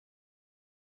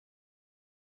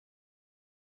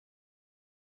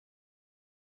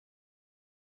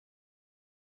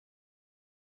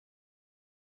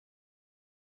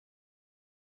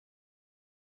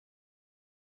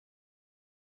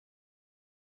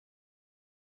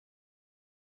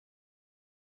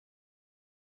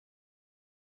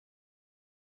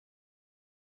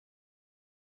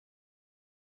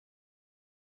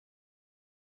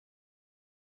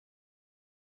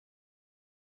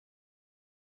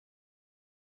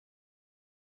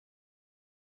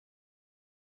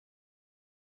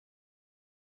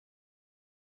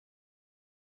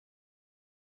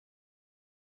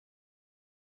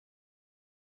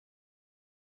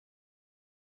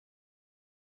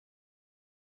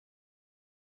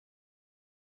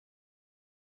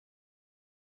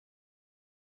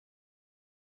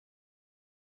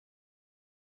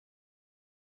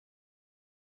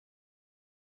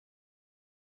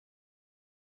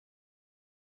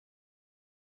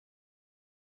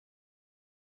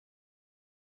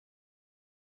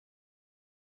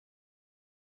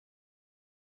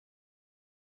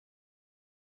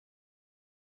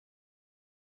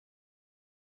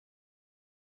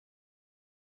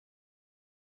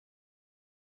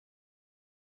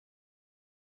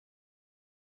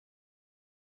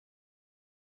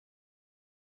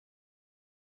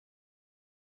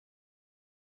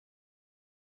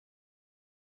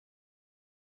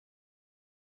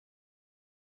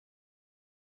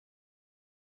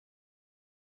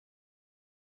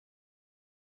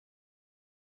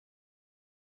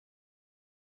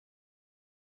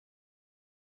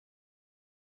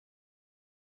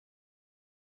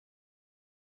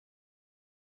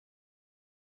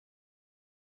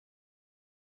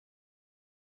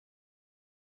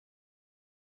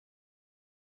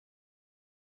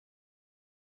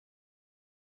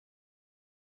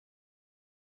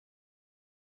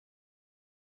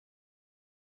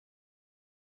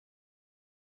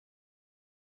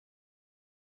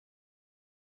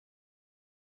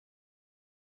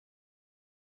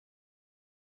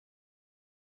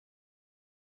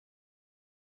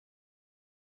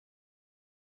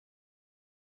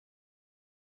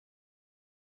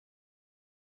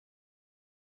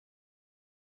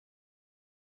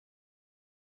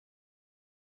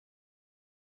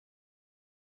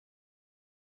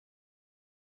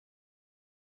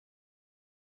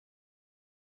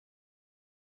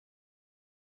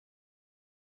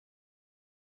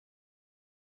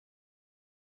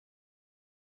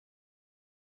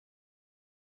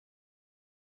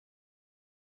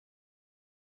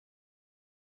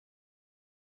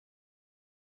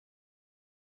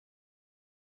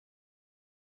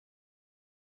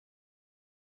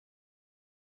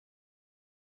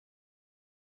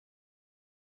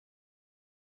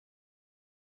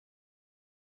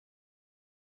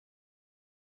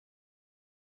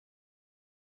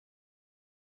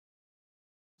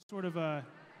sort of a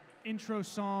intro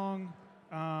song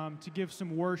to give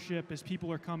some worship as people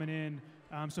are coming in.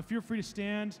 So feel free to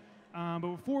stand. But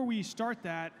before we start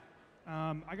that,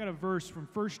 I got a verse from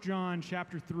 1 John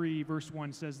chapter 3, verse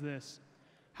 1 says this: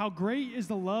 "How great is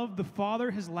the love the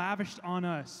Father has lavished on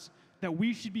us, that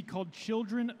we should be called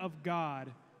children of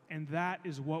God, and that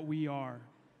is what we are."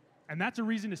 And that's a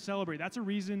reason to celebrate. That's a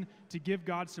reason to give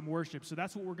God some worship. So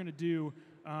that's what we're going to do.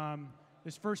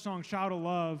 This first song, Shout of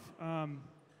Love,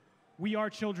 we are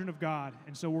children of God,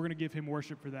 and so we're going to give him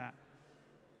worship for that.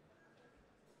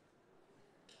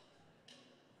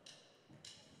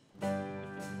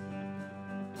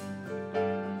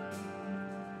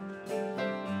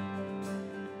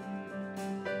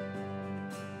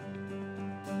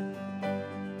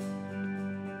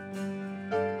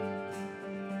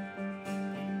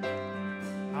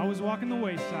 I was walking the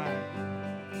wayside.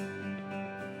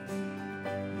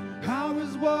 I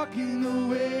was walking the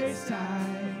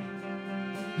wayside,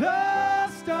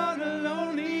 lost on a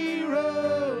lonely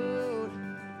road.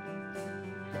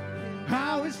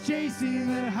 I was chasing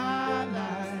that high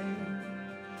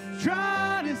life,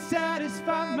 trying to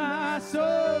satisfy my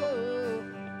soul.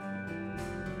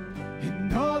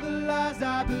 And all the lies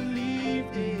I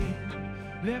believed in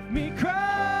left me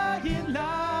crying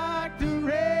like the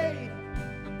rain.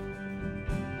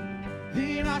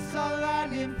 Then I saw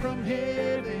lightning from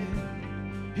heaven,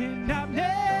 and I've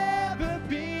never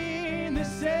been the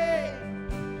same.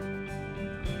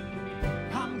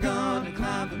 I'm gonna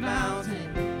climb the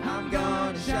mountain, I'm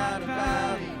gonna shout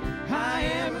about it. I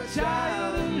am a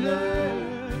child of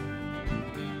love.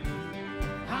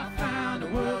 I found a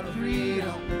world of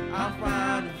freedom, I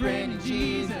found a friend in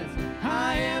Jesus.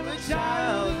 I am a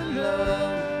child of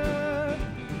love.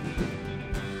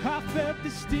 I felt the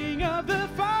sting of the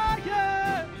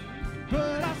fire,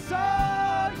 but I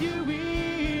saw you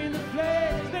in the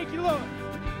flesh. Thank you, Lord.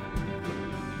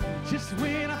 Just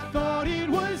when I thought it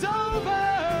was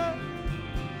over,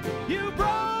 you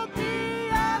broke me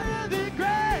out of the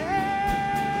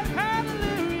grave.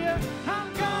 Hallelujah.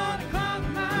 I'm gonna climb the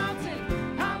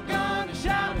mountain, I'm gonna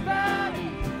shout about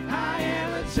it. I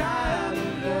am a child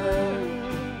of love.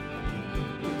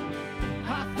 I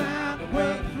found a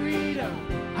world of freedom,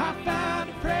 I found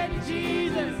a friend in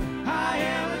Jesus. I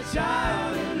am a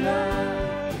child of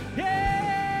love.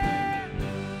 Yeah,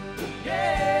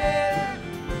 yeah.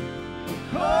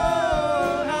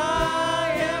 Oh,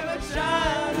 I am a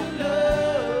child of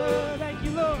love. Thank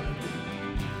you, Lord.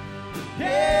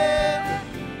 Yeah.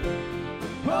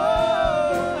 Oh,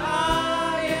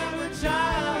 I am a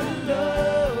child of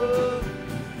love.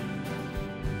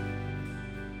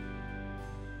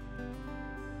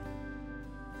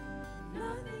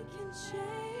 Nothing can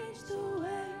change the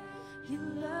way you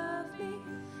love me.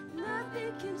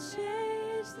 Nothing can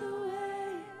change the way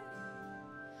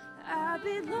I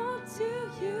belong to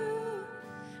you.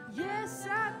 Yes,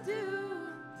 I do.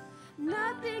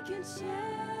 Nothing can separate.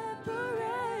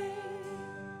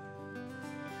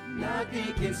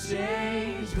 Nothing can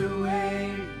change the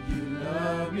way you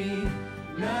love me.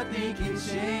 Nothing can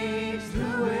change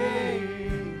the way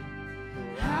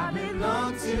I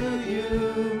belong to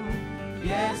you.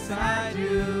 Yes, I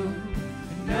do.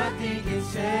 Nothing can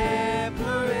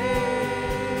separate.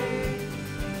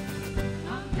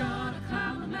 I'm gonna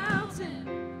climb a mountain.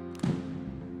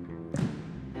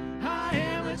 I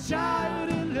am a child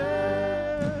of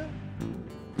love.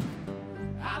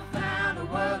 I found a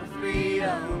world of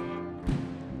freedom.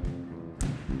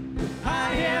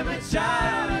 I am a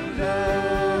child of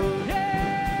love.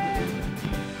 Yeah.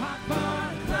 I'm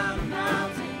gonna climb a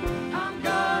mountain, I'm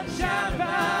gonna shout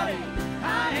about it. I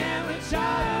am a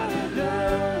child of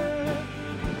love.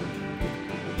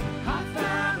 I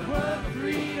found a world of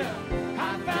freedom, I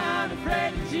found a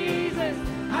friend in Jesus.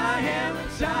 I am a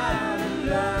child of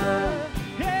love.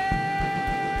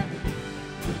 Yeah,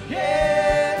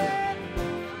 yeah.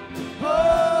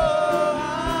 Oh,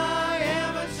 I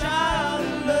am a child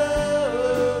of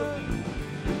love.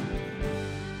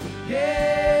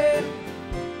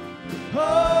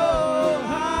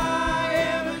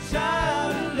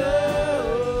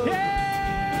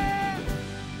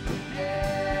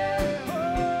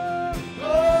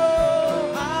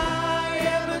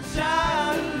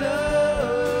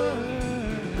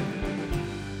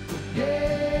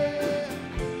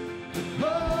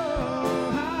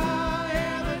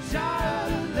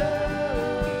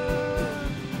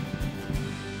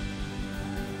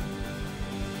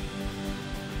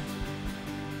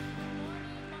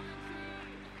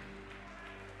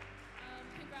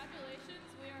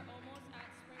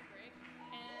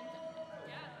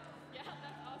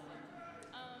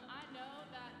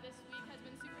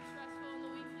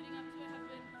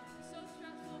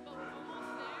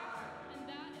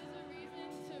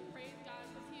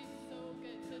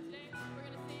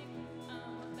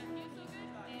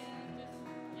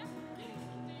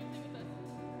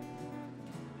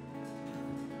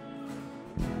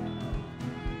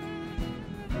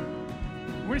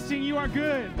 sing You Are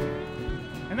Good.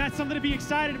 And that's something to be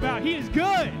excited about. He is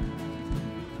good.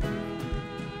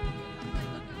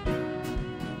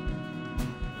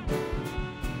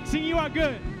 Sing You Are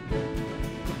Good.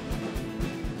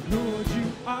 Lord,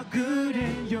 you are good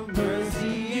and your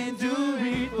mercy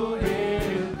endureth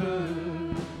forever.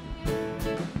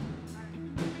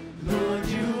 Lord,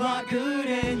 you are good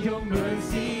and your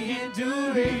mercy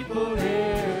endureth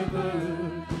forever.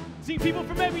 Sing people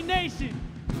from every nation.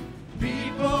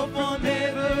 People from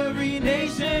every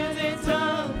nation and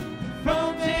tongue,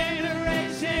 from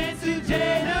generation to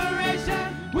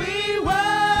generation, we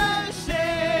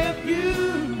worship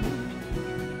you.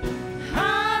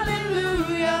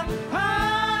 Hallelujah,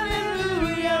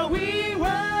 hallelujah, we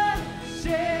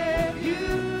worship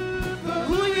you for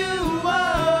who you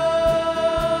are.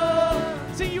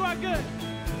 Sing You Are Good.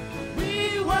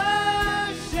 We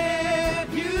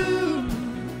worship you.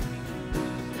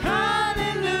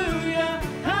 Hallelujah,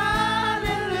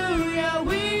 hallelujah,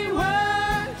 we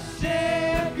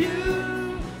worship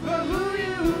you for who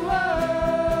you are.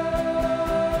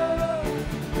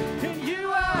 And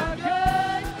you are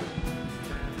good.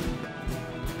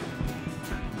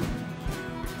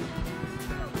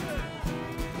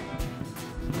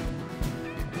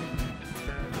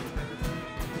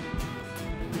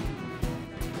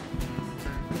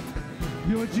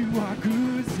 Lord, you are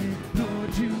good, say,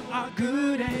 Lord, you are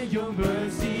good, and your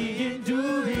mercy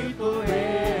endureth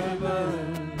forever.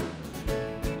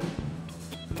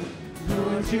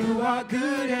 Lord, you are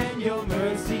good, and your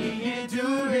mercy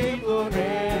endureth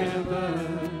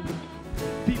forever.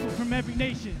 People from every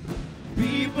nation.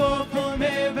 People from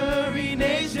every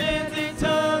nation and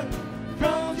tongue,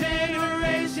 from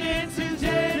generation to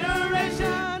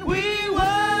generation, we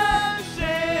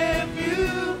worship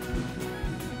you.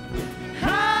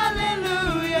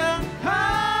 Hallelujah,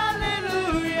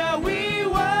 hallelujah, we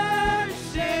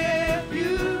worship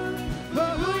you for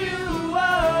who you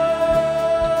are.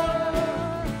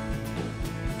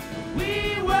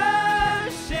 We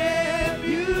worship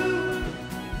you.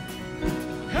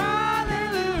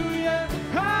 Hallelujah,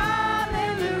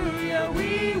 hallelujah, we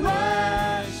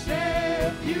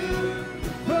worship you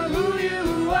for who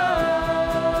you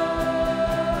are.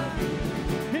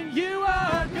 And you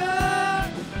are good.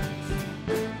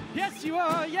 Yes, you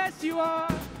are. Yes, you are.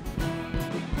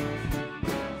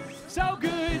 So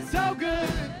good, so good.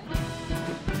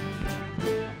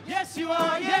 Yes, you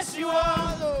are, yes, you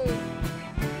are, Lord.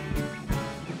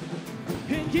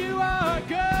 And you are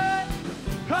good.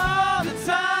 All the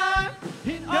time,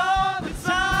 and all the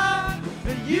time,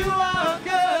 and you are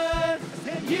good,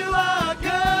 and you are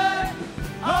good.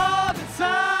 All the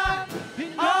time,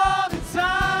 and all the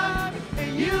time,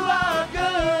 and you are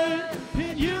good,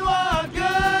 and you are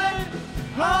good.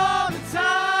 All the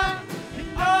time,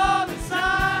 and all the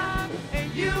time,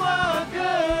 and you are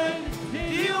good,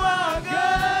 and you are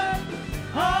good.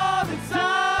 All the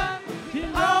time,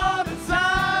 and all the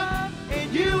time,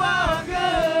 and you are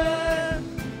good.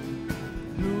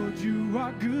 Lord, you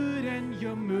are good and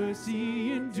your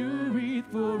mercy endureth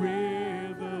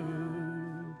forever.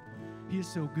 He is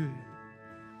so good.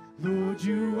 Lord,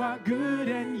 you are good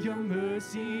and your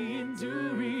mercy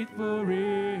endureth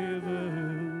forever.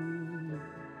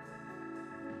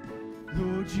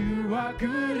 Lord, you are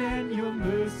good and your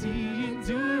mercy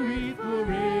endureth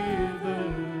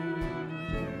forever.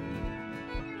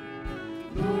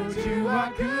 Lord, you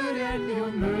are good and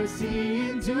your mercy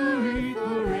endureth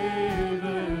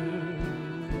forever.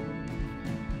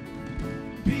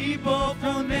 People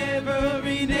from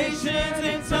every nation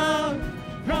and tongue,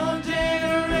 from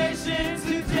generation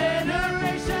to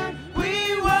generation,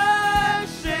 we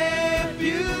worship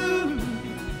you.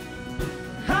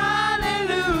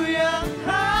 Hallelujah,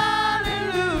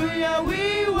 hallelujah, we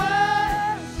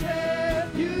worship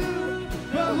you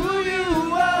for who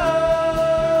you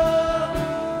are.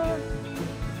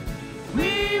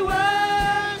 We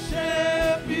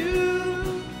worship you.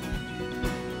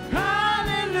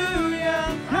 Hallelujah,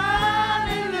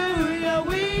 hallelujah,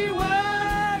 we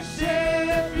worship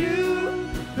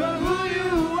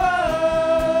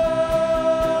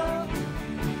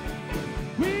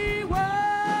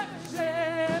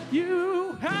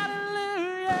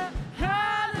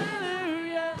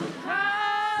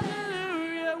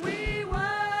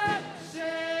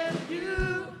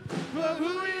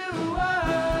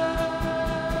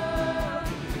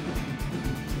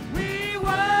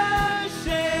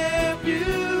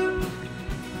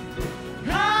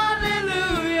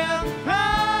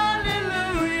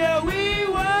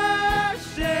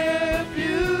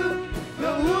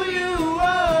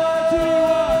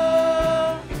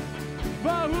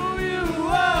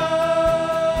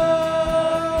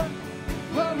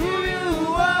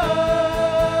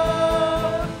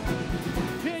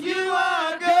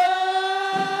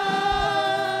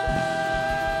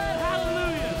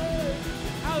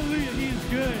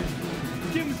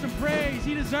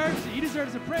He deserves it. He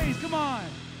deserves the praise. Come on.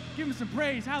 Give him some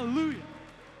praise. Hallelujah.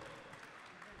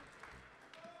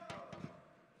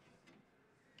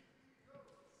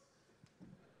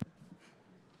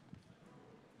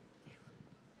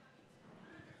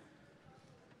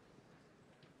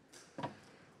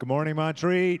 Good morning,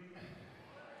 Montreat.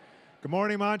 Good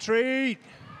morning, Montreat.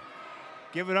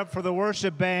 Give it up for the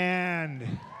worship band.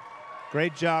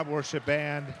 Great job, worship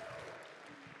band.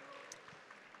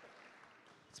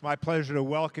 It's my pleasure to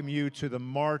welcome you to the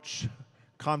March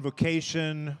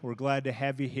Convocation. We're glad to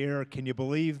have you here. Can you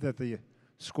believe that the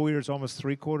school year is almost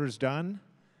 3/4 done?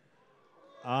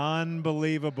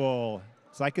 Unbelievable.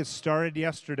 It's like it started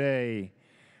yesterday,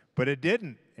 but it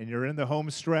didn't, and you're in the home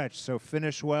stretch. So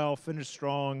finish well, finish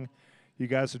strong. You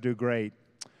guys will do great.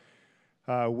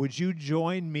 Would you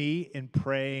join me in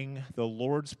praying the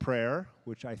Lord's Prayer,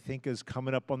 which I think is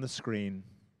coming up on the screen?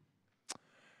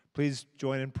 Please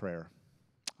join in prayer.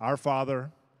 Our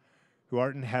Father, who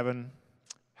art in heaven,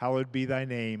 hallowed be thy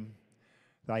name.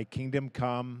 Thy kingdom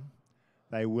come,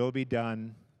 thy will be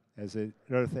done, as on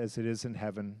earth as it is in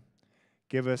heaven.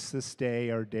 Give us this day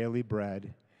our daily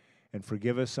bread, and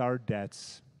forgive us our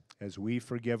debts, as we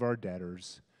forgive our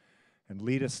debtors. And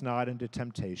lead us not into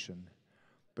temptation,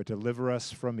 but deliver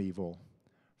us from evil.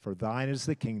 For thine is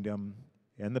the kingdom,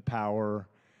 and the power,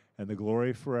 and the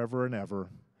glory forever and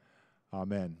ever.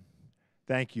 Amen.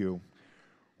 Thank you.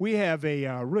 We have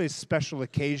a really special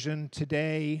occasion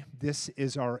today. This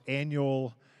is our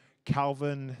annual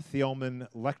Calvin Thielman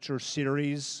lecture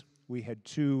series. We had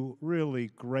 2 really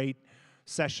great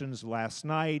sessions last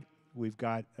night. We've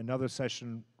got another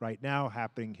session right now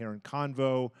happening here in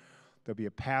Convo. There'll be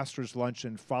a pastor's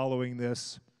luncheon following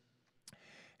this.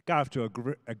 Got off to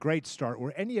a great start.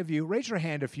 Were any of you, raise your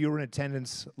hand if you were in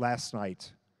attendance last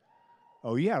night.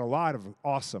 Oh, you had a lot of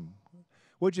awesome.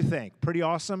 What'd you think? Pretty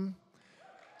awesome?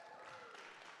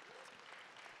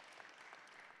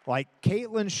 Like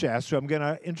Kaitlyn Schiess, who I'm going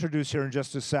to introduce here in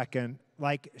just a second,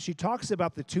 like she talks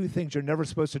about the 2 things you're never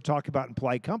supposed to talk about in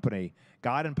polite company,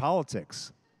 God and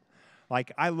politics.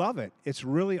 Like, I love it. It's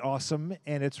really awesome,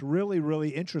 and it's really, really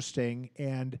interesting.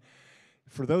 And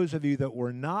for those of you that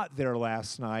were not there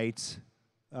last night,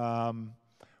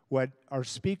 what our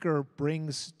speaker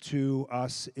brings to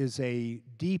us is a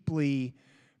deeply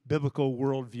biblical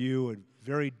worldview, a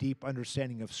very deep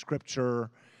understanding of Scripture,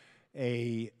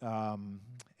 a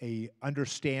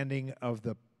understanding of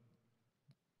the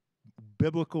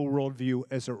biblical worldview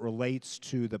as it relates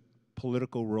to the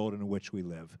political world in which we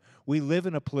live. We live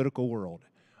in a political world.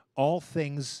 All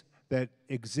things that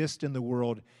exist in the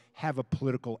world have a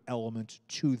political element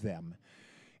to them.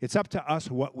 It's up to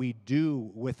us what we do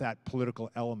with that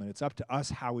political element. It's up to us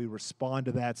how we respond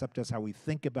to that. It's up to us how we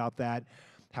think about that,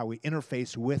 how we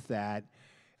interface with that.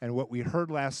 And what we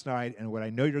heard last night and what I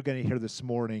know you're going to hear this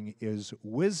morning is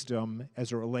wisdom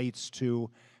as it relates to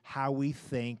how we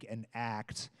think and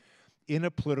act in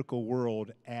a political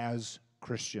world as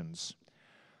Christians.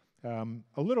 A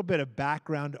little bit of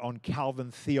background on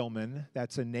Calvin Thielman.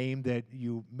 That's a name that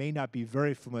you may not be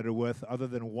very familiar with other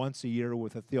than once a year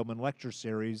with a Thielman lecture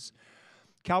series.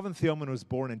 Calvin Thielman was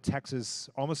born in Texas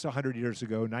almost 100 years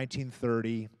ago,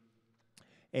 1930,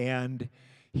 and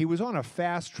he was on a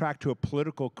fast track to a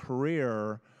political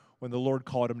career when the Lord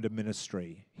called him to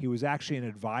ministry. He was actually an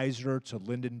advisor to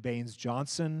Lyndon Baines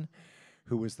Johnson,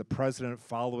 who was the president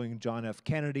following John F.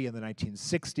 Kennedy in the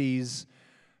 1960s.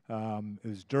 It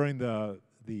was during the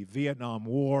Vietnam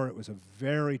War. It was a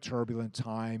very turbulent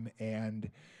time,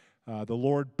 and the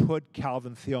Lord put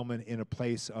Calvin Thielman in a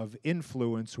place of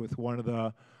influence with one of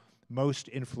the most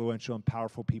influential and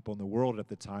powerful people in the world at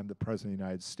the time, the President of the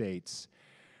United States.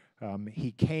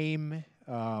 He came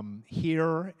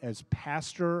here as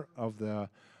pastor of the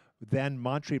then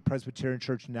Montreat Presbyterian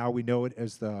Church. Now we know it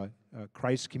as the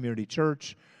Christ Community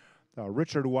Church.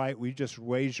 Richard White, we just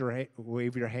wave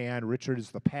your hand. Richard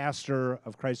is the pastor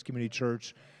of Christ Community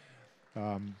Church.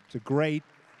 It's a great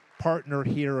partner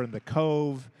here in the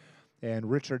Cove. And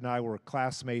Richard and I were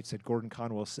classmates at Gordon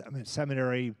Conwell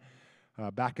Seminary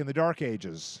back in the dark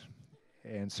ages.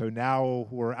 And so now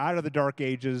we're out of the dark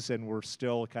ages and we're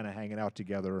still kind of hanging out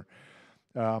together.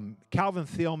 Calvin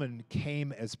Thielman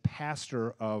came as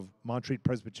pastor of Montreat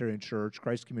Presbyterian Church,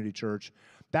 Christ Community Church,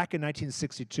 back in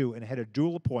 1962 and had a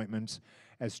dual appointment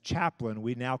as chaplain.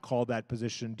 We now call that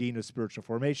position Dean of Spiritual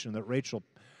Formation that Rachel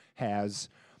has.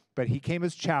 But he came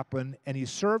as chaplain, and he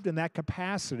served in that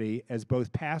capacity as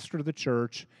both pastor of the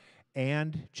church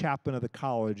and chaplain of the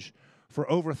college for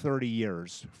over 30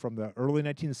 years, from the early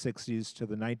 1960s to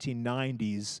the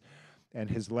 1990s, and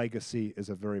his legacy is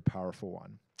a very powerful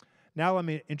one. Now let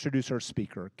me introduce our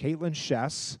speaker. Kaitlyn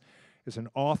Schiess is an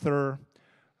author,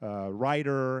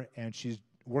 writer, and she's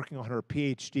working on her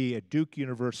PhD at Duke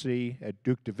University, at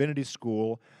Duke Divinity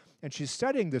School, and she's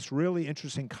studying this really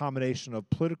interesting combination of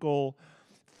political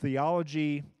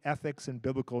theology, ethics, and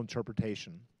biblical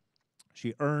interpretation.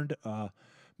 She earned a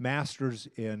master's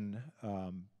in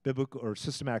biblical or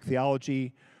systematic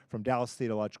theology from Dallas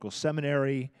Theological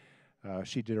Seminary.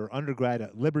 She did her undergrad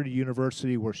at Liberty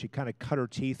University, where she kind of cut her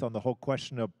teeth on the whole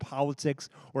question of politics,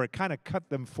 or it kind of cut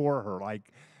them for her.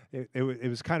 Like, it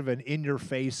was kind of an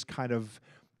in-your-face kind of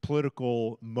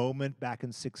political moment back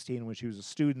in 16 when she was a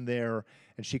student there,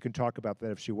 and she can talk about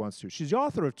that if she wants to. She's the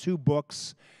author of 2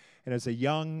 books, and as a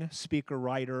young speaker,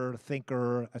 writer,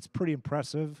 thinker, that's pretty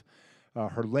impressive.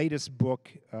 Her latest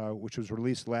book, which was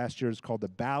released last year, is called The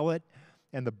Ballot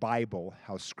and the Bible: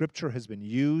 How Scripture Has Been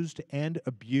Used and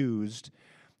Abused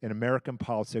in American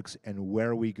Politics and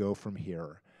Where We Go From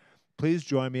Here. Please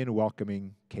join me in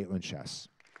welcoming Kaitlyn Schiess.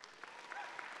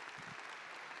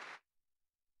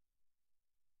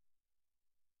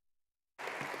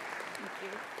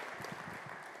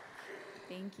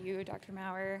 Thank you, Dr.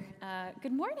 Maurer.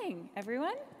 Good morning,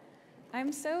 everyone.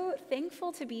 I'm so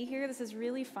thankful to be here. This is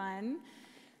really fun.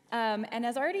 And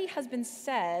as already has been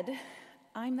said,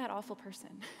 I'm that awful person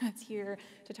that's here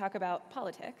to talk about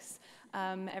politics,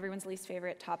 everyone's least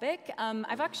favorite topic.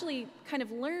 I've actually kind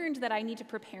of learned that I need to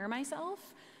prepare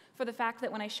myself for the fact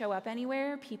that when I show up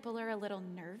anywhere, people are a little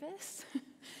nervous.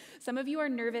 Some of you are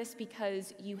nervous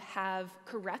because you have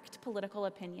correct political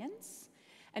opinions,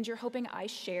 and you're hoping I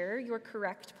share your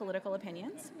correct political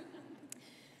opinions.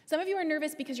 Some of you are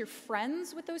nervous because you're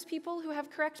friends with those people who have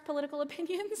correct political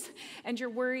opinions, and you're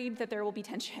worried that there will be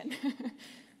tension.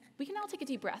 We can all take a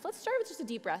deep breath. Let's start with just a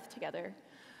deep breath together.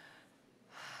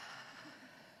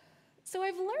 So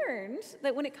I've learned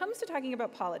that when it comes to talking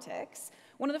about politics,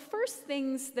 one of the first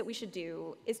things that we should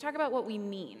do is talk about what we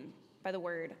mean by the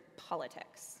word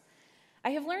politics. I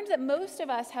have learned that most of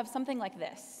us have something like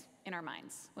this in our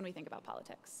minds when we think about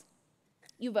politics.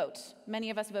 You vote. Many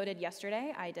of us voted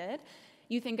yesterday. I did.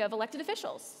 You think of elected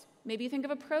officials. Maybe you think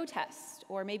of a protest,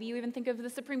 or maybe you even think of the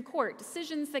Supreme Court,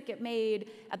 decisions that get made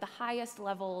at the highest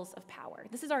levels of power.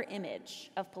 This is our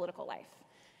image of political life.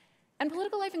 And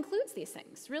political life includes these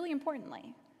things, really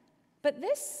importantly. But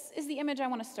this is the image I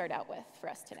want to start out with for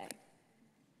us today.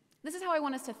 This is how I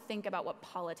want us to think about what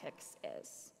politics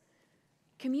is.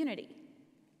 Community.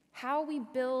 How we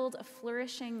build a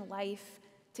flourishing life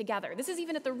together. This is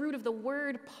even at the root of the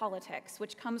word politics,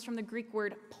 which comes from the Greek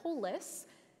word polis,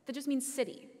 that just means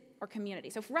city or community.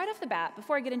 So right off the bat,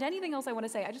 before I get into anything else I want to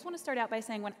say, I just want to start out by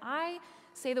saying when I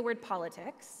say the word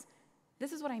politics,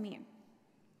 this is what I mean.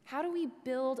 How do we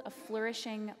build a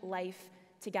flourishing life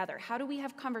together? How do we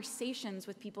have conversations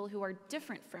with people who are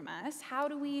different from us? How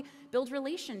do we build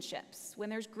relationships when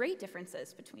there's great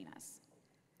differences between us?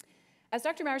 As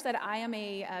Dr. Maurer said, I am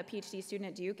a PhD student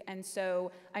at Duke, and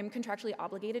so I'm contractually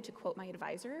obligated to quote my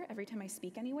advisor every time I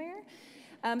speak anywhere.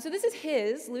 So this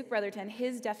is Luke Brotherton,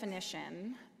 his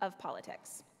definition of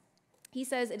politics. He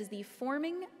says it is the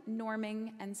forming,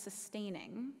 norming, and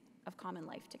sustaining of common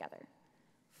life together.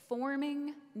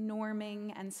 Forming,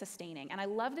 norming, and sustaining. And I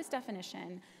love this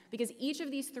definition because each of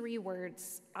these 3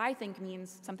 words, I think,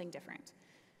 means something different.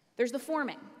 There's the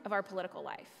forming of our political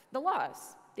life, the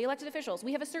laws, the elected officials.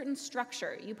 We have a certain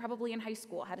structure. You probably in high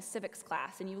school had a civics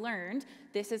class and you learned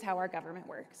this is how our government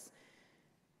works.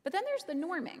 But then there's the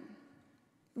norming.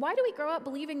 Why do we grow up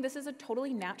believing this is a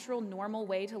totally natural, normal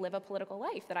way to live a political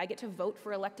life, that I get to vote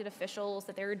for elected officials,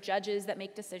 that there are judges that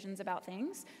make decisions about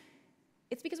things?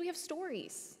 It's because we have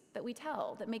stories that we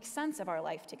tell that make sense of our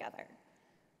life together.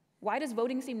 Why does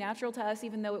voting seem natural to us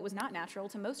even though it was not natural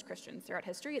to most Christians throughout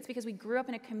history? It's because we grew up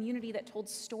in a community that told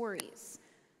stories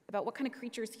about what kind of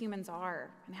creatures humans are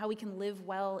and how we can live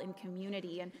well in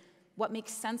community and what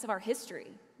makes sense of our history.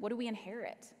 What do we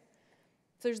inherit?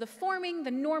 So there's the forming,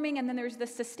 the norming, and then there's the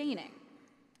sustaining.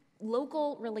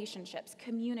 Local relationships,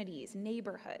 communities,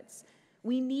 neighborhoods.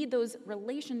 We need those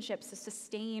relationships to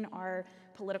sustain our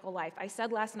political life. I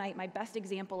said last night my best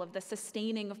example of the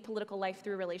sustaining of political life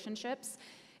through relationships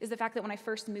is the fact that when I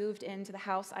first moved into the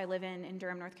house I live in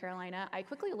Durham, North Carolina, I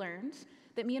quickly learned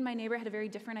that me and my neighbor had a very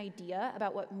different idea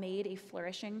about what made a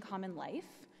flourishing common life.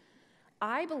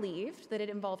 I believed that it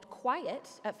involved quiet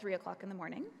at 3 o'clock in the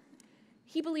morning.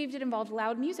 He believed it involved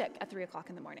loud music at 3 o'clock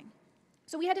in the morning.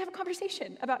 So we had to have a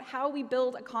conversation about how we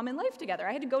build a common life together.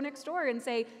 I had to go next door and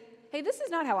say, hey, this is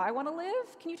not how I want to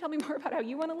live. Can you tell me more about how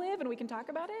you want to live and we can talk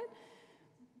about it?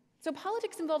 So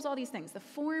politics involves all these things, the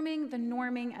forming, the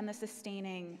norming, and the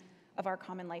sustaining of our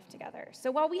common life together.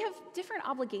 So while we have different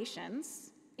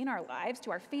obligations in our lives,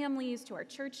 to our families, to our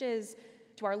churches,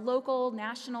 to our local,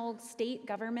 national, state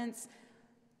governments,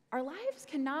 our lives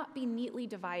cannot be neatly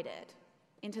divided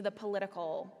into the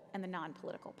political and the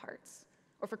non-political parts,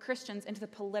 or for Christians, into the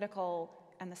political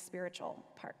and the spiritual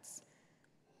parts.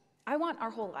 I want our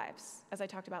whole lives, as I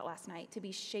talked about last night, to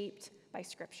be shaped by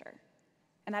Scripture,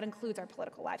 and that includes our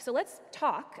political life. So let's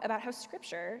talk about how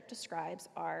Scripture describes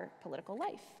our political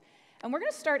life. And we're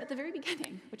going to start at the very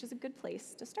beginning, which is a good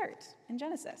place to start, in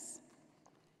Genesis.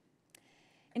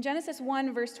 In Genesis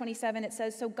 1, verse 27, it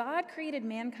says, "So God created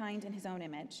mankind in his own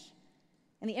image.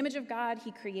 In the image of God,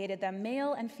 he created them.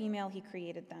 Male and female, he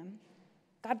created them.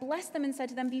 God blessed them and said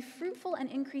to them, 'Be fruitful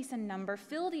and increase in number,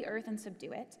 fill the earth and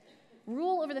subdue it.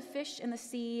 Rule over the fish in the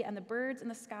sea and the birds in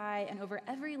the sky and over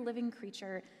every living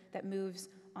creature that moves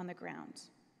on the ground.'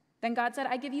 Then God said,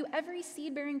 'I give you every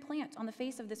seed-bearing plant on the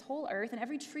face of this whole earth and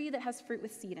every tree that has fruit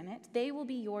with seed in it. They will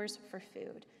be yours for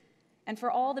food. And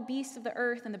for all the beasts of the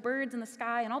earth and the birds in the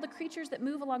sky and all the creatures that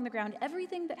move along the ground,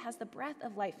 everything that has the breath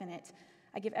of life in it,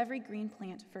 I give every green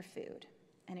plant for food.'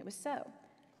 And it was so.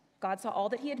 God saw all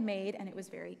that he had made, and it was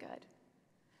very good."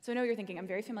 So I know you're thinking, I'm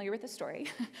very familiar with this story.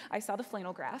 I saw the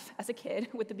flannel graph as a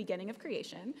kid with the beginning of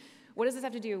creation. What does this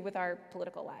have to do with our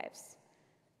political lives?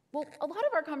 Well, a lot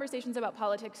of our conversations about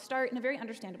politics start in a very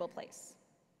understandable place.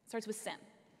 It starts with sin,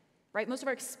 right? Most of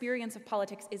our experience of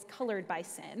politics is colored by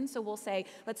sin. So we'll say,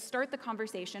 let's start the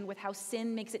conversation with how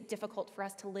sin makes it difficult for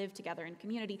us to live together in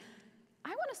community. I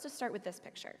want us to start with this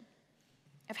picture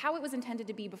of how it was intended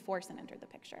to be before sin entered the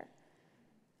picture,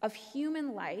 of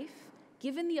human life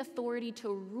given the authority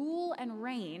to rule and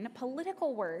reign,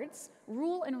 political words,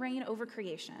 rule and reign over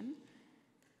creation,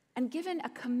 and given a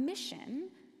commission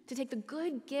to take the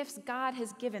good gifts God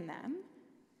has given them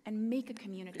and make a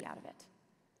community out of it.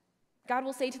 God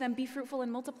will say to them, "Be fruitful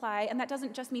and multiply," and that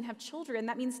doesn't just mean have children.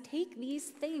 That means take these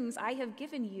things I have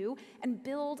given you and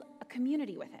build a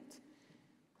community with it.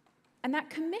 And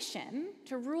that commission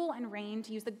to rule and reign,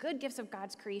 to use the good gifts of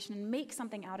God's creation and make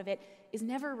something out of it, is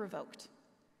never revoked.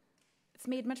 It's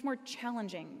made much more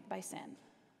challenging by sin,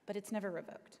 but it's never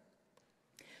revoked.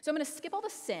 So I'm going to skip all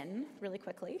the sin really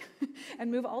quickly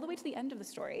and move all the way to the end of the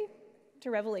story,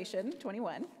 to Revelation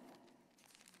 21,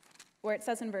 where it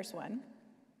says in verse 1,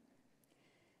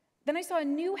 "Then I saw a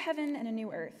new heaven and a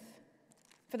new earth,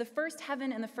 for the first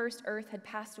heaven and the first earth had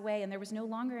passed away, and there was no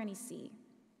longer any sea.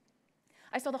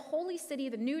 I saw the holy city,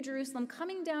 the new Jerusalem,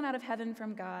 coming down out of heaven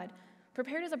from God,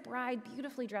 prepared as a bride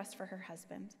beautifully dressed for her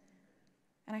husband.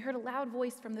 And I heard a loud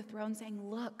voice from the throne saying,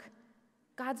 'Look,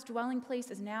 God's dwelling place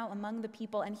is now among the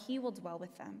people, and he will dwell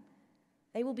with them.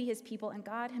 They will be his people, and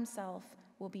God himself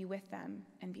will be with them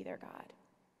and be their God.'"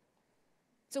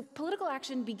 So political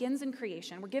action begins in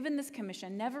creation. We're given this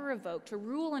commission, never revoked, to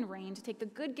rule and reign, to take the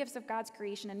good gifts of God's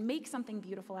creation and make something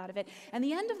beautiful out of it. And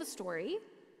the end of the story,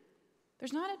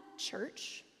 there's not a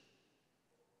church.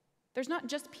 There's not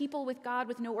just people with God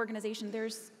with no organization.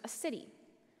 There's a city.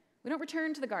 We don't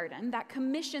return to the garden. That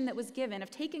commission that was given of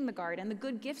taking the garden, the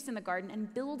good gifts in the garden,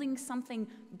 and building something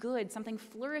good, something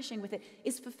flourishing with it,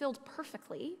 is fulfilled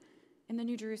perfectly in the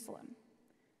New Jerusalem.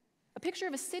 A picture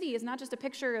of a city is not just a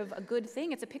picture of a good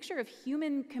thing. It's a picture of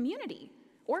human community,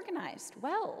 organized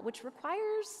well, which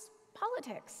requires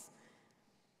politics.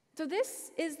 So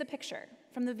this is the picture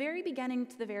from the very beginning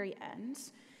to the very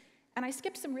end. And I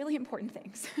skipped some really important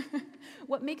things.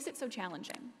 What makes it so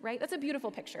challenging, right? That's a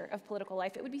beautiful picture of political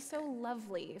life. It would be so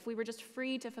lovely if we were just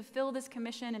free to fulfill this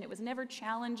commission and it was never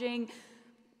challenging.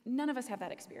 None of us have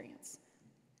that experience.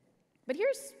 But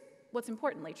here's what's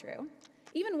importantly true.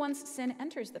 Even once sin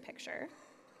enters the picture,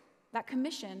 that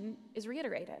commission is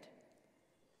reiterated.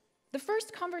 The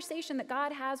first conversation that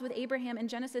God has with Abraham in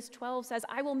Genesis 12 says,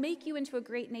 "I will make you into a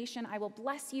great nation, I will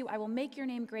bless you, I will make your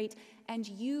name great, and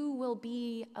you will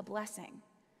be a blessing.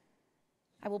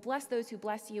 I will bless those who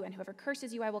bless you, and whoever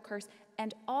curses you I will curse,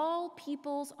 and all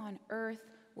peoples on earth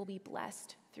will be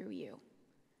blessed through you."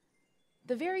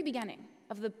 The very beginning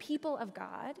of the people of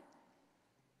God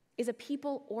is a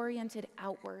people oriented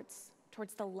outwards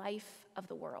towards the life of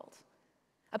the world.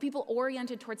 A people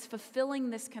oriented towards fulfilling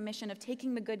this commission of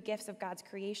taking the good gifts of God's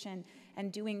creation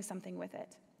and doing something with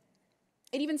it.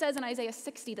 It even says in Isaiah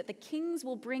 60 that the kings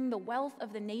will bring the wealth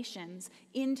of the nations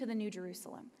into the New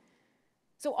Jerusalem.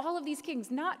 So all of these kings,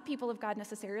 not people of God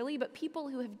necessarily, but people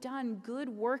who have done good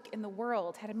work in the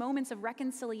world, had moments of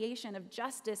reconciliation, of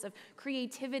justice, of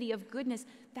creativity, of goodness.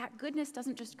 That goodness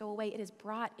doesn't just go away, it is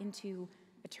brought into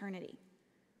eternity.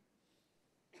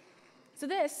 So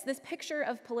this picture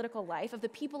of political life, of the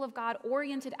people of God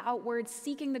oriented outwards,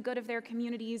 seeking the good of their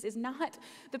communities, is not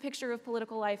the picture of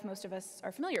political life most of us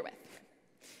are familiar with.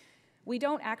 We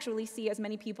don't actually see as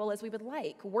many people as we would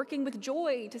like, working with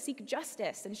joy to seek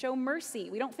justice and show mercy.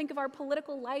 We don't think of our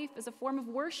political life as a form of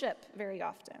worship very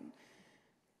often.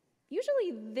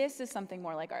 Usually, this is something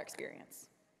more like our experience.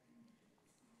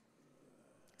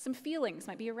 Some feelings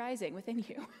might be arising within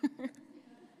you.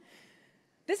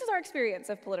 This is our experience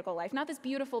of political life, not this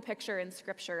beautiful picture in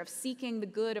Scripture of seeking the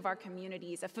good of our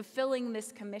communities, of fulfilling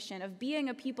this commission, of being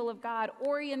a people of God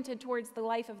oriented towards the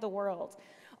life of the world.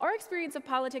 Our experience of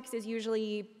politics is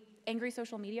usually angry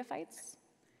social media fights,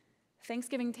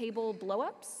 Thanksgiving table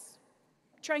blow-ups,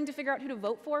 trying to figure out who to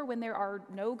vote for when there are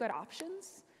no good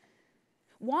options,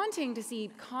 wanting to see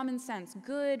common sense,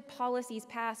 good policies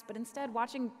passed, but instead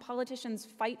watching politicians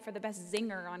fight for the best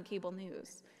zinger on cable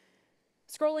news.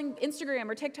 Scrolling Instagram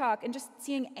or TikTok and just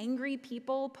seeing angry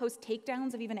people post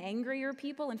takedowns of even angrier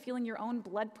people and feeling your own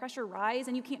blood pressure rise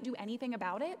and you can't do anything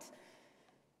about it.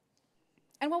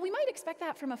 And while we might expect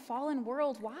that from a fallen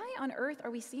world, why on earth are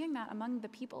we seeing that among the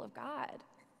people of God?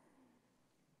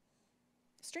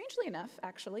 Strangely enough,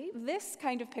 actually, this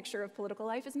kind of picture of political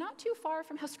life is not too far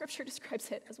from how Scripture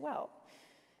describes it as well,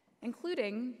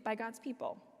 including by God's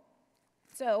people.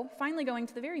 So, finally going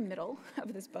to the very middle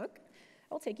of this book,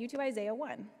 I'll take you to Isaiah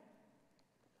 1.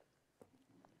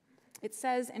 It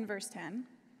says in verse 10,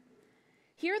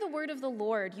 "Hear the word of the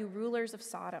Lord, you rulers of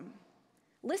Sodom.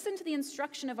 Listen to the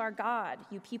instruction of our God,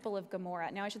 you people of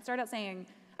Gomorrah." Now, I should start out saying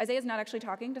Isaiah's not actually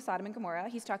talking to Sodom and Gomorrah.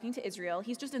 He's talking to Israel.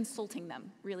 He's just insulting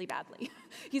them really badly.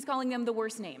 He's calling them the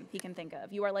worst name he can think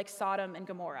of. You are like Sodom and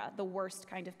Gomorrah, the worst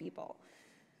kind of people.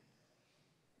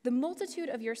 "The multitude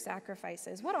of your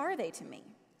sacrifices, what are they to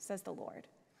me, says the Lord?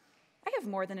 I have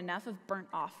more than enough of burnt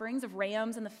offerings, of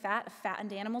rams and the fat of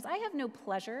fattened animals. I have no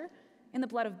pleasure in the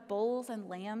blood of bulls and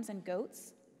lambs and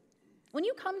goats. When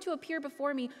you come to appear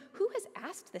before me, who has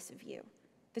asked this of you,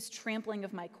 this trampling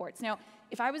of my courts?" Now,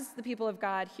 if I was the people of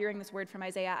God hearing this word from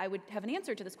Isaiah, I would have an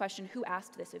answer to this question: who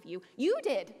asked this of you? You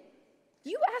did.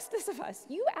 You asked this of us.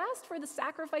 You asked for the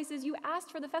sacrifices. You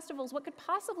asked for the festivals. What could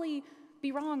possibly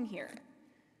be wrong here?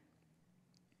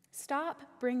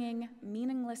 Stop bringing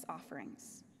meaningless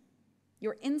offerings.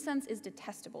 Your incense is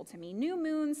detestable to me. New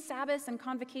moons, Sabbaths, and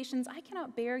convocations, I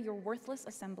cannot bear your worthless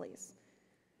assemblies.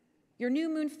 Your new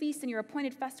moon feasts and your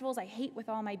appointed festivals I hate with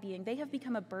all my being. They have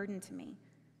become a burden to me.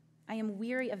 I am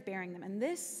weary of bearing them, and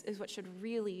this is what should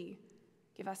really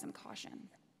give us some caution.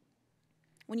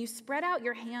 When you spread out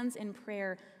your hands in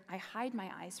prayer, I hide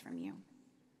my eyes from you.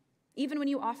 Even when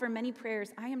you offer many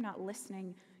prayers, I am not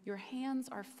listening. Your hands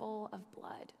are full of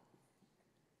blood.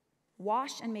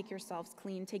 Wash and make yourselves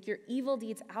clean. Take your evil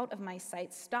deeds out of my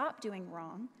sight. Stop doing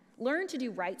wrong. Learn to do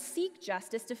right. Seek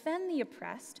justice. Defend the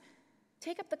oppressed.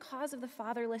 Take up the cause of the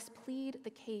fatherless. Plead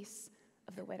the case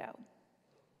of the widow.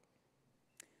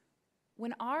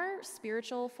 When our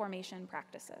spiritual formation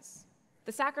practices,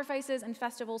 the sacrifices and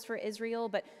festivals for Israel,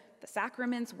 but the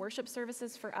sacraments, worship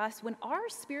services for us, when our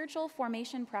spiritual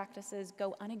formation practices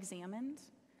go unexamined,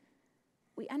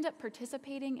 we end up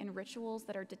participating in rituals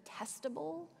that are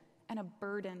detestable and a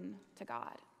burden to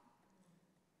God.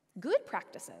 Good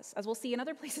practices, as we'll see in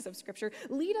other places of Scripture,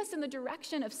 lead us in the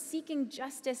direction of seeking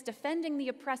justice, defending the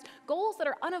oppressed, goals that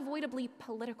are unavoidably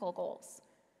political goals,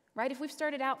 right? If we've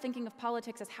started out thinking of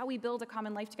politics as how we build a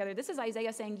common life together, this is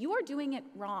Isaiah saying, you are doing it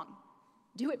wrong.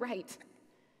 Do it right.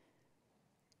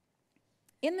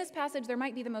 In this passage, there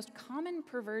might be the most common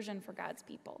perversion for God's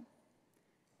people,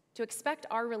 to expect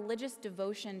our religious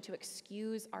devotion to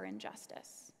excuse our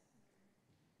injustice.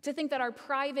 To think that our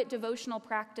private devotional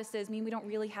practices mean we don't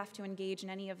really have to engage in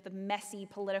any of the messy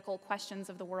political questions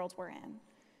of the world we're in.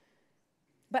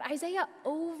 But Isaiah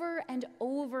over and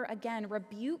over again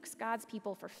rebukes God's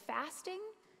people for fasting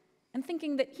and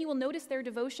thinking that he will notice their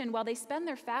devotion while they spend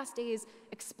their fast days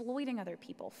exploiting other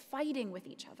people, fighting with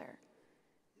each other.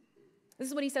 This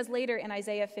is what he says later in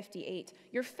Isaiah 58.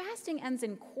 Your fasting ends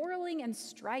in quarreling and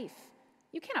strife.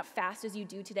 You cannot fast as you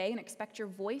do today and expect your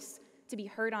voice to be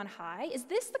heard on high. Is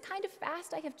this the kind of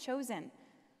fast I have chosen?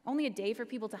 Only a day for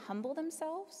people to humble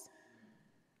themselves?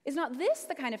 Is not this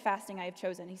the kind of fasting I have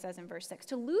chosen, he says in verse 6,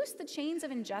 to loose the chains of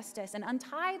injustice and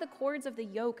untie the cords of the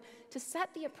yoke, to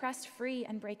set the oppressed free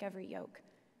and break every yoke?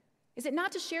 Is it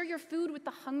not to share your food with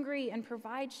the hungry and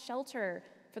provide shelter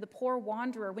for the poor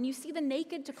wanderer, when you see the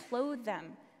naked to clothe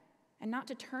them, and not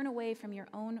to turn away from your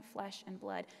own flesh and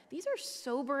blood? These are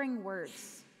sobering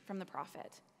words from the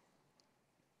prophet.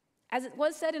 As it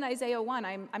was said in Isaiah 1,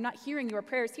 I'm not hearing your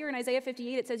prayers. Here in Isaiah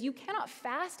 58, it says, you cannot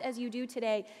fast as you do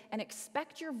today and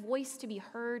expect your voice to be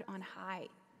heard on high.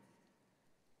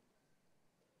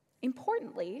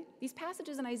 Importantly, these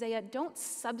passages in Isaiah don't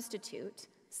substitute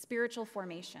spiritual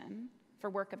formation for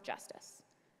work of justice.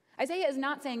 Isaiah is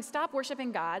not saying, stop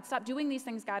worshiping God, stop doing these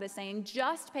things God is saying,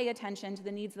 just pay attention to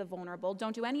the needs of the vulnerable,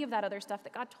 don't do any of that other stuff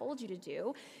that God told you to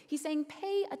do. He's saying,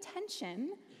 pay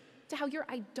attention to how your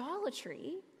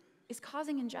idolatry is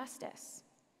causing injustice.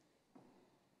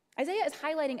 Isaiah is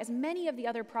highlighting, as many of the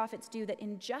other prophets do, that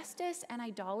injustice and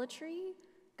idolatry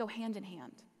go hand in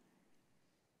hand.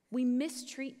 We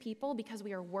mistreat people because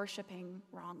we are worshiping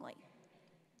wrongly.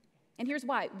 And here's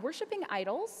why. Worshiping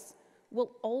idols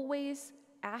will always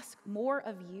ask more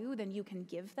of you than you can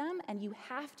give them, and you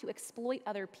have to exploit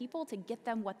other people to get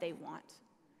them what they want.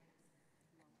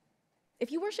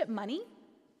 If you worship money,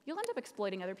 you'll end up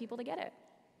exploiting other people to get it.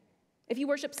 If you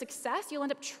worship success, you'll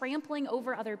end up trampling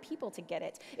over other people to get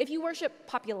it. If you worship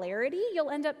popularity, you'll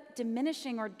end up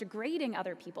diminishing or degrading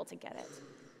other people to get it.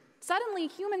 Suddenly,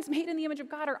 humans made in the image of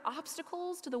God are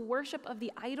obstacles to the worship of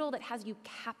the idol that has you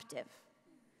captive.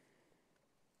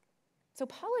 So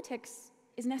politics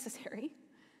is necessary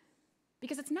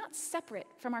because it's not separate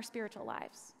from our spiritual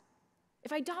lives.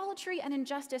 If idolatry and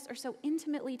injustice are so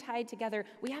intimately tied together,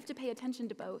 we have to pay attention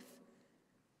to both.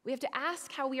 We have to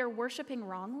ask how we are worshiping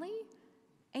wrongly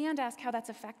and ask how that's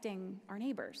affecting our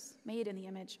neighbors, made in the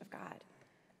image of God.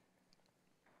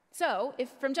 So, if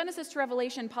from Genesis to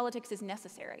Revelation, politics is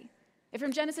necessary, if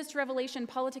from Genesis to Revelation,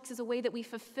 politics is a way that we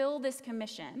fulfill this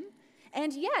commission,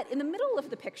 and yet, in the middle of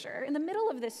the picture, in the middle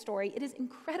of this story, it is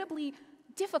incredibly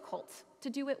difficult to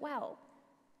do it well.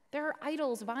 There are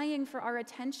idols vying for our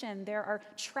attention. There are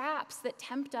traps that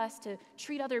tempt us to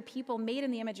treat other people made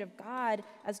in the image of God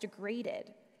as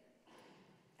degraded.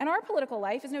 And our political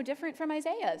life is no different from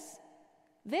Isaiah's.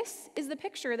 This is the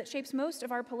picture that shapes most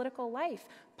of our political life.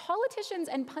 Politicians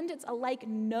and pundits alike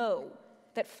know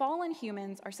that fallen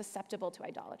humans are susceptible to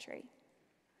idolatry,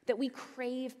 that we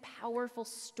crave powerful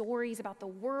stories about the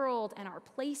world and our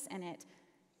place in it,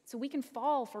 so we can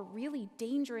fall for really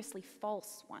dangerously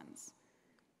false ones.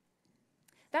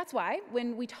 That's why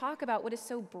when we talk about what is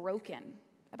so broken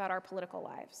about our political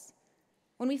lives,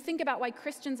 when we think about why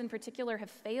Christians in particular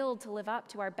have failed to live up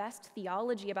to our best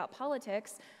theology about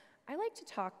politics, I like to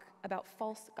talk about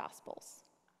false gospels.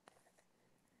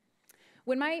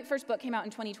 When my first book came out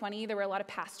in 2020, there were a lot of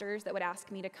pastors that would ask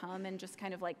me to come and just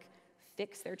kind of like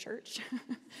fix their church.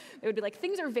 They would be like,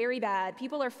 things are very bad,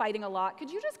 people are fighting a lot, could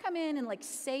you just come in and like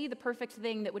say the perfect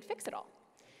thing that would fix it all?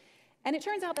 And it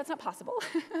turns out that's not possible,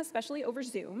 especially over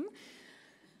Zoom.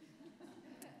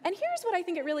 And here's what I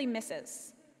think it really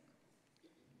misses.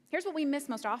 Here's what we miss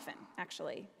most often,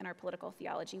 actually, in our political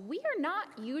theology. We are not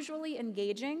usually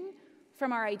engaging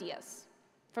from our ideas,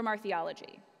 from our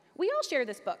theology. We all share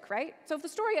this book, right? So if the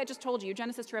story I just told you,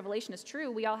 Genesis to Revelation, is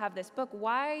true, we all have this book,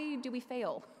 why do we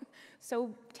fail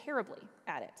so terribly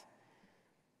at it?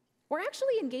 We're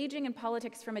actually engaging in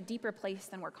politics from a deeper place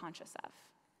than we're conscious of,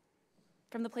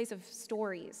 from the place of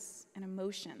stories and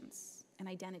emotions and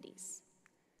identities.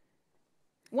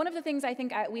 One of the things I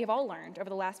think we have all learned over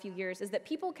the last few years is that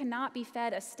people cannot be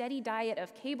fed a steady diet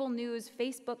of cable news,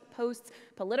 Facebook posts,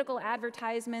 political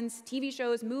advertisements, TV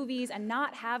shows, movies, and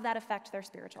not have that affect their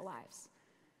spiritual lives.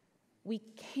 We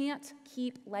can't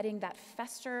keep letting that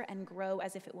fester and grow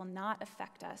as if it will not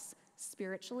affect us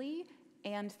spiritually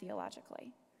and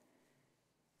theologically.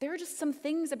 There are just some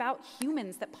things about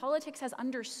humans that politics has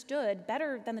understood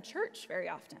better than the church very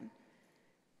often.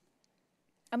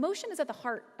 Emotion is at the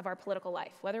heart of our political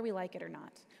life, whether we like it or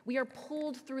not. We are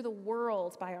pulled through the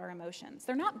world by our emotions.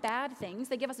 They're not bad things.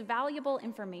 They give us valuable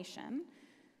information,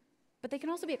 but they can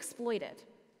also be exploited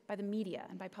by the media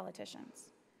and by politicians.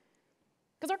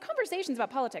 Because our conversations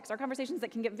about politics, our conversations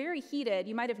that can get very heated,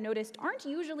 you might have noticed, aren't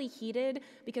usually heated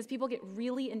because people get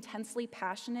really intensely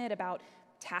passionate about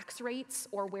tax rates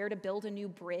or where to build a new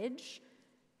bridge.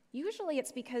 Usually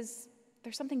it's because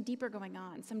there's something deeper going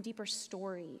on, some deeper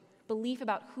story, belief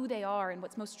about who they are and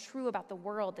what's most true about the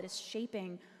world that is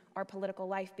shaping our political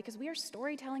life, because we are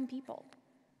storytelling people.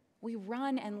 We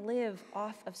run and live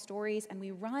off of stories, and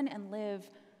we run and live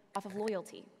off of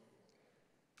loyalty.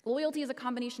 Loyalty is a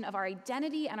combination of our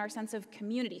identity and our sense of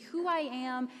community, who I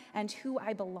am and who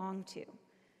I belong to.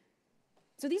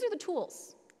 So these are the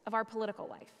tools of our political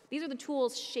life. These are the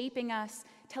tools shaping us,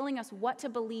 telling us what to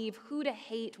believe, who to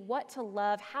hate, what to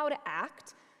love, how to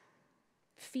act.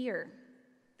 Fear,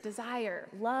 desire,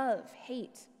 love,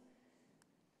 hate.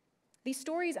 These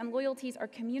stories and loyalties are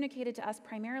communicated to us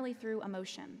primarily through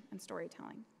emotion and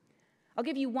storytelling. I'll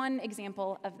give you one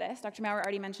example of this. Dr. Maurer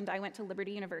already mentioned I went to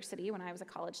Liberty University when I was a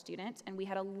college student, and we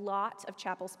had a lot of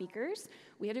chapel speakers.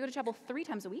 We had to go to chapel 3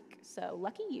 times a week, so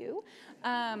lucky you.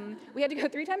 We had to go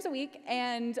 3 times a week,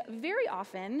 and very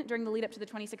often during the lead up to the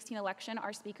 2016 election,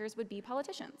 our speakers would be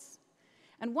politicians.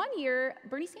 And one year,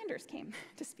 Bernie Sanders came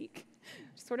to speak.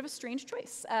 Sort of a strange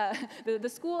choice. The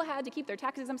school had to keep their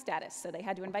tax-exempt status, so they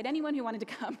had to invite anyone who wanted to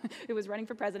come who was running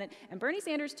for president. And Bernie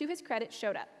Sanders, to his credit,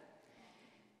 showed up.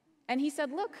 And he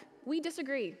said, look, we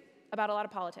disagree about a lot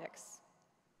of politics,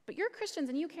 but you're Christians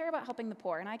and you care about helping the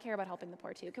poor, and I care about helping the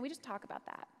poor too. Can we just talk about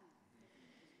that?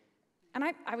 And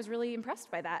I was really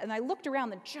impressed by that. And I looked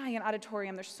around the giant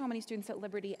auditorium. There's so many students at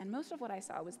Liberty, and most of what I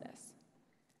saw was this.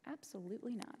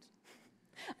 Absolutely not.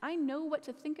 I know what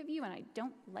to think of you, and I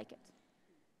don't like it.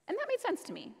 And that made sense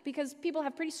to me, because people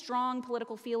have pretty strong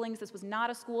political feelings. This was not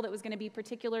a school that was going to be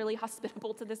particularly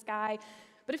hospitable to this guy.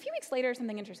 But a few weeks later,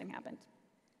 something interesting happened.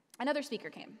 Another speaker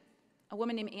came, a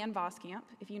woman named Ann Voskamp.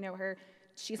 If you know her,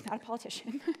 she's not a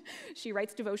politician. She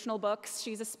writes devotional books.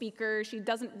 She's a speaker. She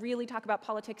doesn't really talk about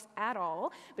politics at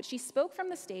all, but she spoke from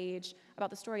the stage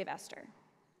about the story of Esther.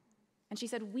 And she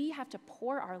said, we have to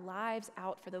pour our lives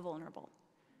out for the vulnerable.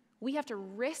 We have to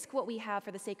risk what we have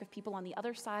for the sake of people on the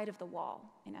other side of the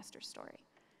wall in Esther's story.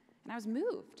 And I was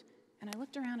moved, and I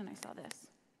looked around and I saw this.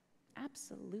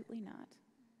 Absolutely not.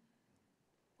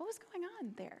 What was going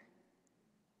on there?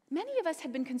 Many of us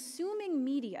had been consuming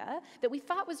media that we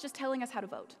thought was just telling us how to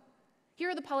vote. Here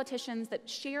are the politicians that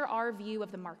share our view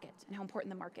of the market and how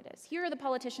important the market is. Here are the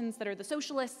politicians that are the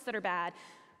socialists that are bad.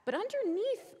 But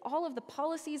underneath all of the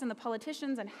policies and the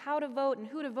politicians and how to vote and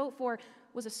who to vote for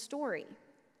was a story.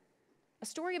 A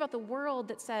story about the world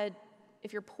that said,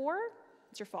 if you're poor,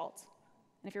 it's your fault.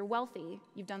 And if you're wealthy,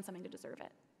 you've done something to deserve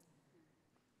it.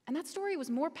 And that story was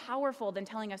more powerful than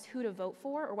telling us who to vote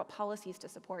for or what policies to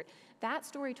support. That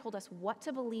story told us what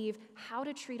to believe, how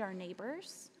to treat our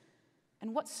neighbors,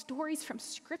 and what stories from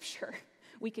Scripture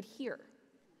we could hear.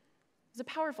 It was a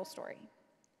powerful story.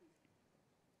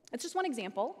 It's just one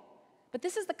example, but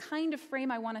this is the kind of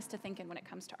frame I want us to think in when it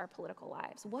comes to our political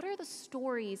lives. What are the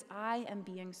stories I am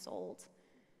being sold?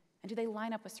 And do they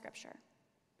line up with Scripture?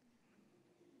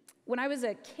 When I was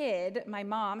a kid, my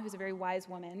mom, who's a very wise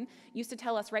woman, used to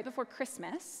tell us right before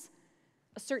Christmas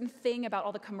a certain thing about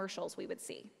all the commercials we would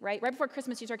see, right? Right before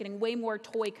Christmas, you start getting way more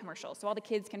toy commercials, so all the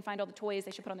kids can find all the toys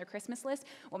they should put on their Christmas list.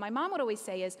 What my mom would always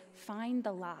say is, find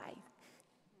the lie.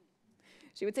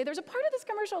 She would say, there's a part of this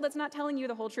commercial that's not telling you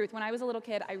the whole truth. When I was a little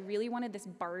kid, I really wanted this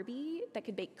Barbie that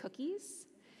could bake cookies.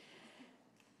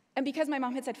 And because my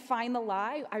mom had said, find the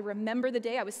lie, I remember the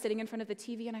day I was sitting in front of the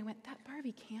TV and I went, that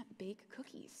Barbie can't bake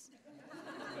cookies.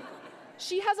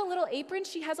 She has a little apron,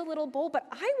 she has a little bowl, but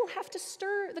I will have to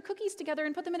stir the cookies together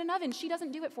and put them in an oven. She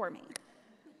doesn't do it for me.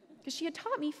 Because she had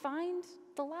taught me, find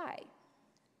the lie.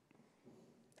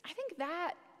 I think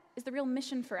that is the real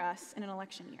mission for us in an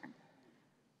election year.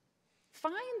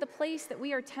 Find the place that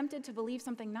we are tempted to believe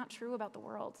something not true about the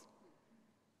world.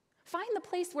 Find the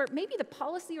place where maybe the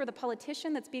policy or the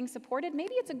politician that's being supported,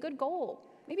 maybe it's a good goal,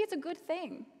 maybe it's a good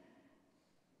thing.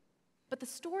 But the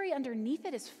story underneath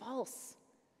it is false.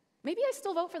 Maybe I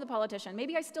still vote for the politician,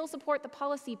 maybe I still support the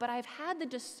policy, but I've had the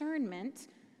discernment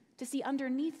to see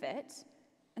underneath it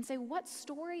and say, what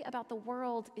story about the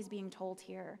world is being told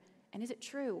here? And is it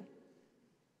true?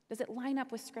 Does it line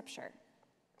up with Scripture?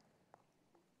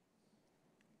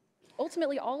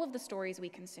 Ultimately, all of the stories we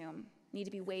consume need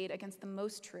to be weighed against the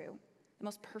most true, the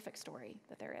most perfect story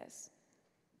that there is.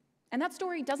 And that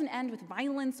story doesn't end with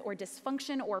violence or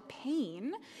dysfunction or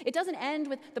pain. It doesn't end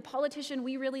with the politician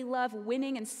we really love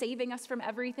winning and saving us from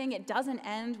everything. It doesn't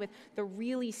end with the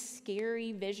really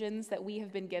scary visions that we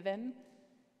have been given.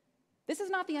 This is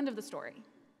not the end of the story.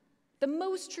 The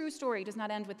most true story does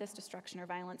not end with this destruction or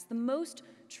violence. The most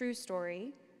true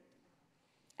story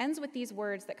ends with these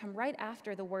words that come right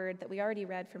after the word that we already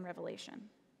read from Revelation.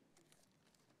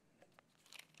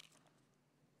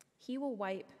 He will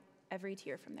wipe every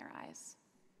tear from their eyes.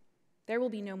 There will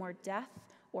be no more death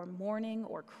or mourning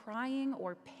or crying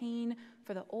or pain,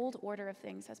 for the old order of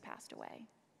things has passed away.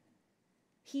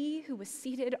 He who was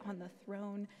seated on the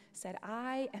throne said,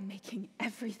 I am making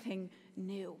everything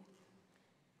new.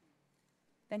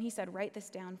 Then he said, write this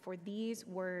down, for these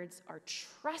words are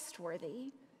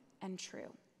trustworthy and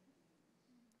true.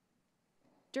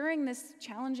 During this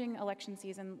challenging election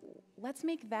season, let's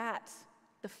make that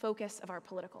the focus of our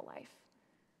political life.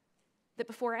 That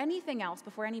before anything else,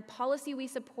 before any policy we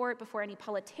support, before any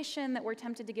politician that we're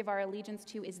tempted to give our allegiance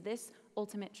to, is this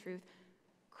ultimate truth: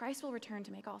 Christ will return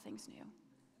to make all things new.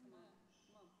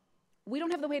 We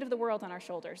don't have the weight of the world on our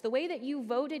shoulders. The way that you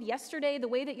voted yesterday, the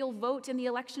way that you'll vote in the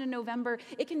election in November,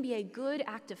 it can be a good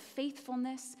act of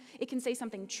faithfulness. It can say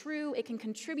something true. It can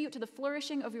contribute to the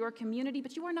flourishing of your community,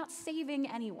 but you are not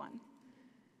saving anyone,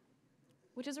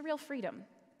 which is a real freedom,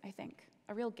 I think,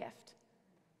 a real gift.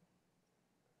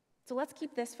 So let's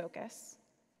keep this focus.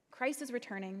 Christ is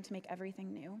returning to make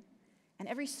everything new, and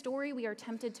every story we are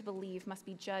tempted to believe must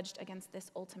be judged against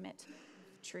this ultimate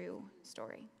true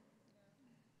story.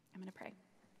 I'm going to pray.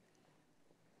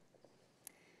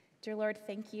 Dear Lord,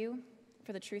 thank you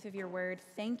for the truth of your word.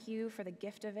 Thank you for the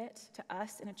gift of it to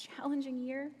us in a challenging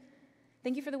year.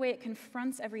 Thank you for the way it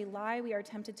confronts every lie we are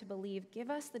tempted to believe.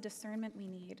 Give us the discernment we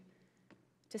need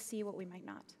to see what we might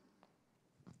not.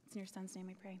 It's in your Son's name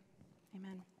we pray.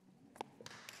 Amen.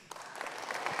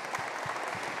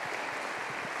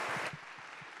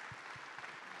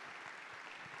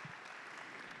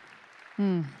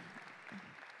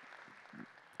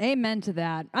 Amen to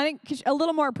that. I think a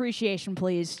little more appreciation,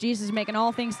 please. Jesus is making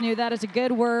all things new. That is a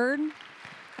good word.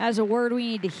 That is a word we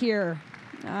need to hear.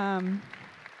 All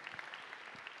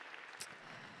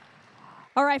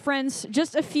right, friends,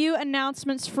 just a few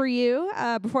announcements for you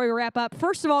before we wrap up.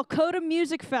 First of all, Coda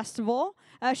Music Festival.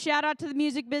 Shout out to the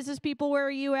music business people. Where are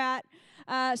you at?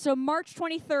 So March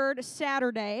 23rd,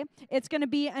 Saturday, it's going to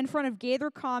be in front of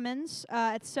Gaither Commons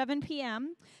at 7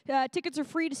 p.m. Tickets are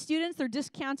free to students. They're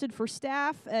discounted for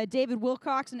staff. David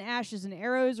Wilcox and Ashes and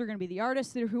Arrows are going to be the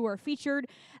artists who are featured.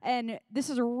 And this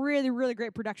is a really, really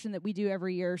great production that we do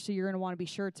every year, so you're going to want to be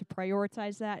sure to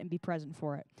prioritize that and be present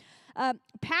for it.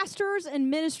 Pastors and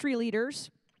ministry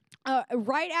leaders,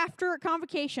 right after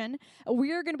Convocation,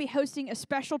 we are going to be hosting a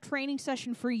special training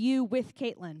session for you with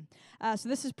Kaitlyn. So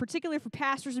this is particularly for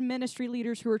pastors and ministry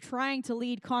leaders who are trying to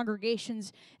lead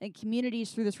congregations and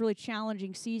communities through this really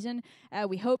challenging season.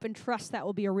 We hope and trust that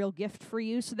will be a real gift for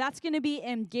you. So that's going to be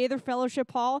in Gaither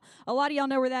Fellowship Hall. A lot of y'all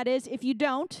know where that is. If you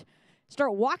don't,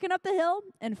 start walking up the hill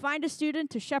and find a student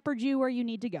to shepherd you where you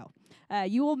need to go.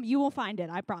 You will find it,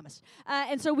 I promise.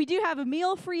 And so we do have a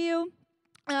meal for you.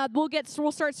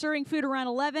 We'll start serving food around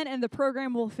 11, and the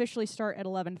program will officially start at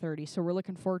 11:30. So we're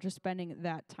looking forward to spending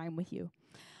that time with you.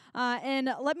 And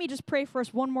let me just pray for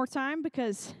us one more time,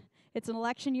 because it's an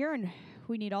election year, and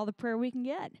we need all the prayer we can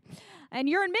get. And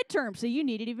you're in midterm, so you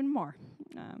need it even more.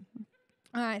 All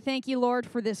right, thank you, Lord,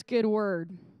 for this good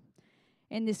word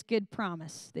and this good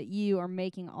promise that you are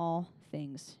making all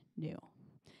things new.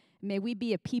 May we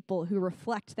be a people who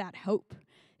reflect that hope,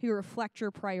 who reflect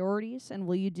your priorities, and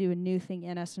will you do a new thing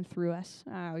in us and through us.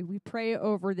 We pray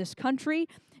over this country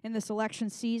in this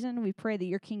election season. We pray that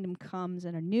your kingdom comes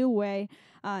in a new way,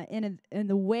 in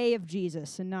the way of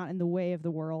Jesus and not in the way of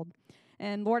the world.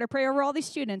 And Lord, I pray over all these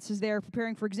students as they're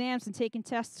preparing for exams and taking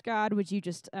tests, God, would you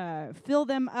just fill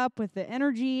them up with the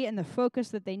energy and the focus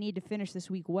that they need to finish this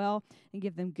week well, and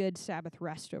give them good Sabbath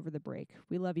rest over the break.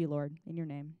 We love you, Lord. In your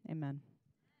name, amen.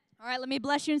 All right, let me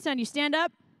bless you and send you. Stand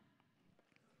up.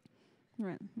 All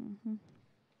right.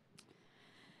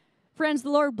 Friends, the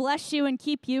Lord bless you and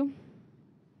keep you.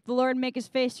 The Lord make his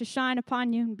face to shine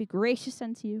upon you and be gracious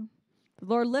unto you. The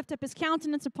Lord lift up his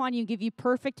countenance upon you and give you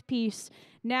perfect peace,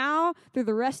 now through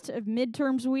the rest of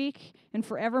midterms week and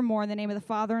forevermore, in the name of the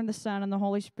Father and the Son and the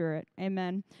Holy Spirit.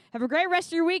 Amen. Have a great rest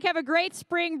of your week. Have a great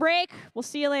spring break. We'll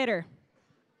see you later.